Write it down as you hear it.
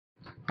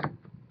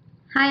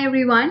Hi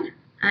everyone,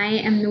 I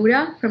am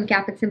Nourah from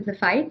Caapid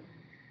Simplified.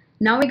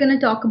 Now we're going to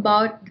talk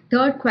about the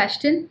third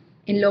question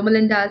in Loma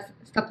Linda's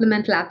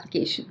supplemental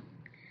application.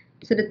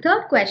 So the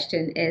third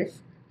question is,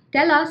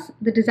 tell us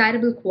the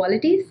desirable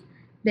qualities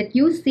that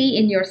you see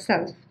in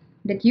yourself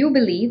that you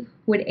believe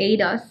would aid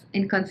us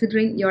in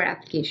considering your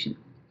application.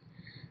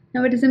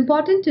 Now it is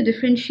important to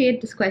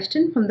differentiate this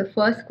question from the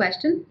first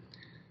question.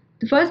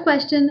 The first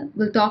question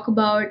will talk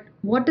about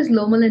what does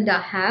Loma Linda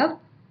have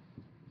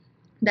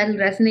that will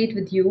resonate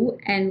with you,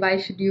 and why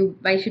should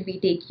we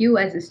take you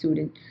as a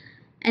student.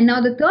 And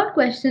now the third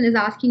question is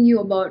asking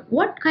you about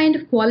what kind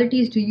of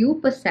qualities do you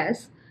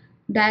possess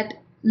that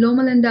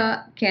Loma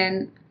Linda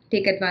can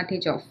take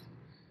advantage of.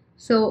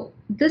 So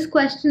this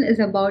question is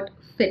about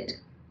fit.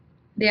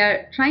 They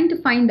are trying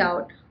to find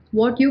out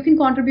what you can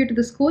contribute to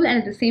the school and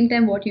at the same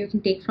time what you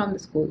can take from the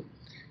school.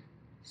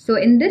 So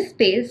in this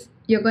space,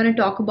 you're going to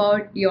talk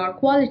about your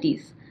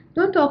qualities.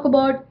 Don't talk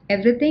about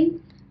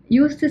everything.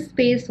 Use this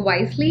space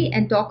wisely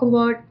and talk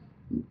about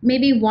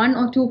maybe one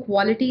or two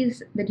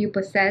qualities that you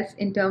possess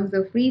in terms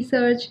of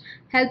research,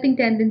 helping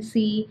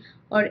tendency,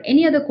 or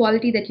any other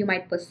quality that you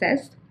might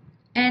possess,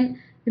 and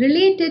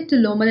relate it to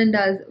Loma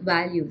Linda's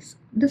values.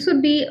 This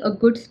would be a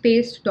good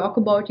space to talk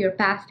about your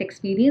past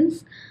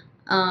experience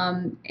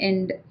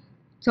and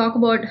talk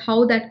about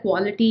how that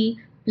quality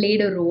played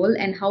a role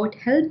and how it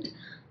helped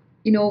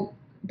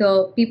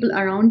the people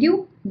around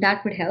you.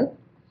 That would help.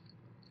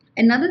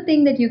 Another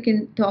thing that you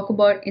can talk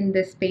about in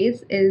this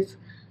space is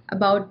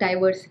about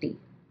diversity.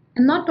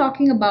 I'm not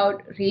talking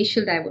about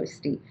racial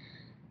diversity.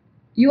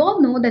 You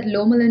all know that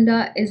Loma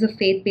Linda is a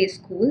faith-based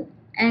school,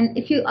 and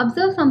if you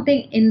observe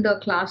something in the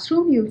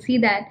classroom, you'll see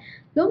that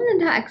Loma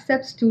Linda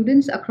accepts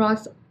students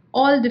across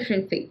all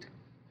different faiths.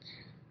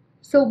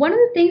 So one of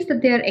the things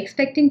that they are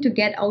expecting to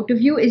get out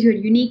of you is your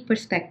unique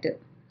perspective.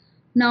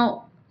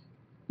 Now,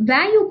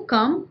 where you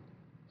come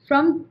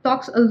from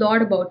talks a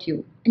lot about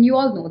you, and you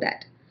all know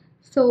that.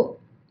 So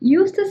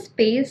use the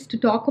space to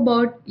talk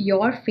about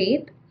your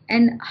faith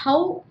and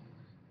how,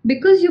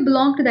 because you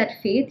belong to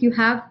that faith, you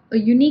have a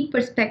unique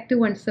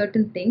perspective on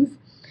certain things,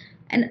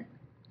 and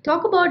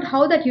talk about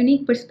how that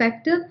unique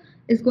perspective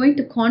is going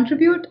to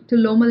contribute to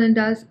Loma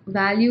Linda's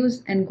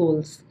values and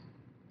goals.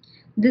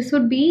 This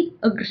would be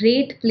a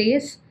great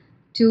place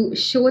to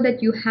show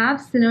that you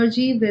have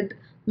synergy with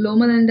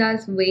Loma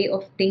Linda's way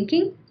of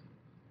thinking,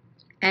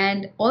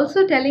 and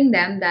also telling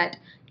them that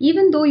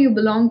even though you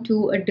belong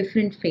to a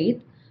different faith,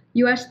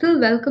 you are still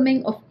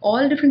welcoming of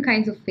all different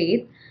kinds of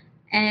faith,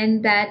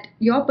 and that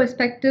your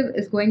perspective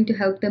is going to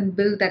help them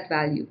build that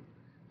value.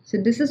 So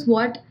this is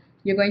what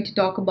you're going to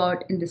talk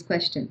about in this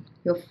question,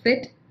 your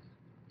fit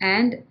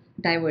and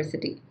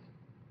diversity.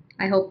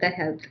 I hope that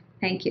helped.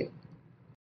 Thank you.